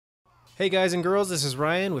Hey guys and girls, this is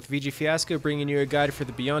Ryan with VG Fiasco bringing you a guide for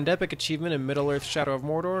the Beyond Epic achievement in Middle-earth Shadow of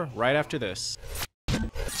Mordor right after this.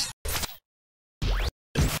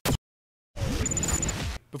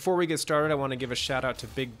 Before we get started, I want to give a shout out to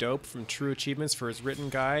Big Dope from True Achievements for his written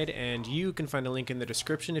guide, and you can find a link in the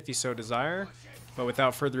description if you so desire. But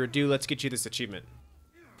without further ado, let's get you this achievement.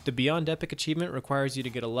 The Beyond Epic achievement requires you to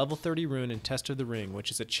get a level 30 rune in Test of the Ring, which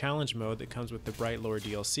is a challenge mode that comes with the Bright Lore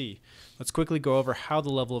DLC. Let's quickly go over how the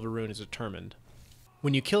level of a rune is determined.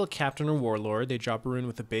 When you kill a captain or warlord, they drop a rune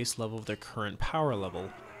with the base level of their current power level.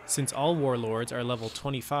 Since all warlords are level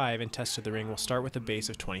 25 in Test of the Ring will start with a base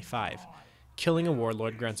of 25. Killing a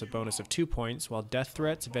warlord grants a bonus of 2 points, while death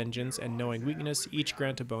threats, vengeance, and knowing weakness each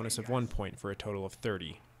grant a bonus of 1 point for a total of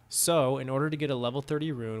 30. So, in order to get a level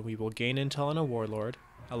 30 rune, we will gain intel on a warlord,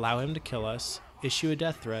 allow him to kill us, issue a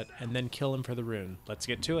death threat, and then kill him for the rune. Let's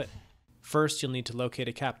get to it. First, you'll need to locate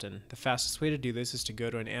a captain. The fastest way to do this is to go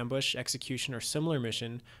to an ambush, execution, or similar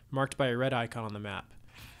mission marked by a red icon on the map.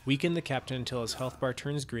 Weaken the captain until his health bar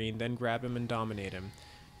turns green, then grab him and dominate him.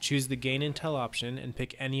 Choose the gain intel option and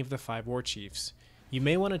pick any of the 5 war chiefs. You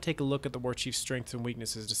may want to take a look at the war chief's strengths and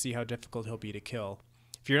weaknesses to see how difficult he'll be to kill.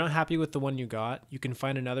 If you're not happy with the one you got, you can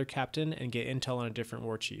find another captain and get intel on a different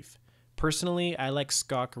war chief. Personally, I like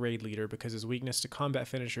Skok Raid Leader because his weakness to combat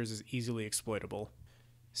finishers is easily exploitable.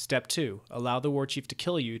 Step 2. Allow the warchief to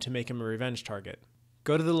kill you to make him a revenge target.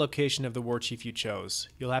 Go to the location of the warchief you chose.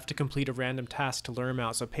 You'll have to complete a random task to lure him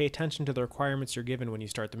out, so pay attention to the requirements you're given when you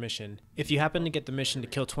start the mission. If you happen to get the mission to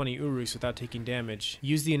kill 20 Uruks without taking damage,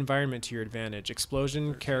 use the environment to your advantage.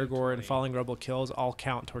 Explosion, Karagor, and falling rubble kills all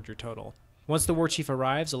count toward your total. Once the warchief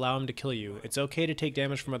arrives, allow him to kill you. It's okay to take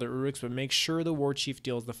damage from other Uruks, but make sure the warchief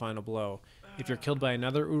deals the final blow. If you're killed by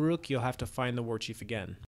another Uruk, you'll have to find the warchief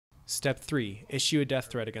again. Step 3. Issue a death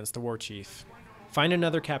threat against the warchief. Find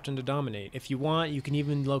another captain to dominate. If you want, you can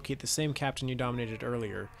even locate the same captain you dominated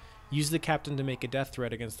earlier. Use the captain to make a death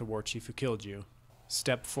threat against the warchief who killed you.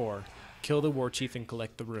 Step 4. Kill the warchief and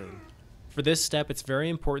collect the rune. For this step, it's very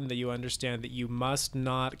important that you understand that you must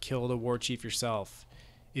not kill the warchief yourself.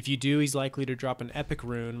 If you do, he's likely to drop an epic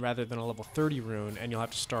rune rather than a level 30 rune, and you'll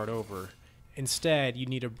have to start over. Instead, you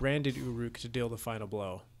need a branded Uruk to deal the final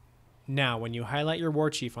blow. Now, when you highlight your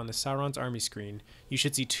warchief on the Sauron's army screen, you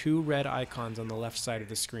should see 2 red icons on the left side of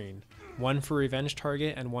the screen, one for revenge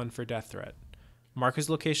target and one for death threat. Mark his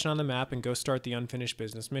location on the map and go start the unfinished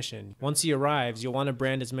business mission. Once he arrives, you'll want to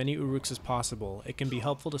brand as many Uruks as possible. It can be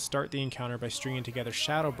helpful to start the encounter by stringing together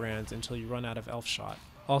shadow brands until you run out of elf shot.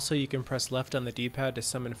 Also, you can press left on the D-pad to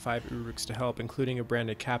summon 5 Uruks to help, including a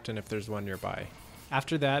branded captain if there's one nearby.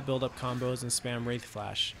 After that, build up combos and spam Wraith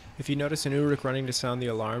Flash. If you notice an Uruk running to sound the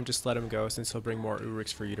alarm, just let him go since he'll bring more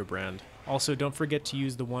Uruks for you to brand. Also, don't forget to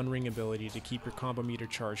use the One Ring ability to keep your combo meter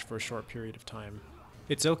charged for a short period of time.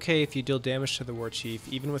 It's okay if you deal damage to the warchief,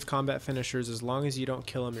 even with combat finishers, as long as you don't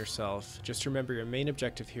kill him yourself. Just remember your main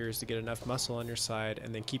objective here is to get enough muscle on your side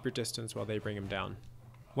and then keep your distance while they bring him down.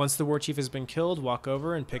 Once the warchief has been killed, walk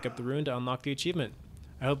over and pick up the rune to unlock the achievement.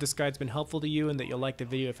 I hope this guide's been helpful to you and that you'll like the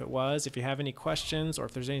video if it was. If you have any questions or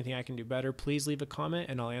if there's anything I can do better, please leave a comment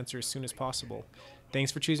and I'll answer as soon as possible.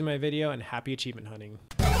 Thanks for choosing my video and happy achievement hunting.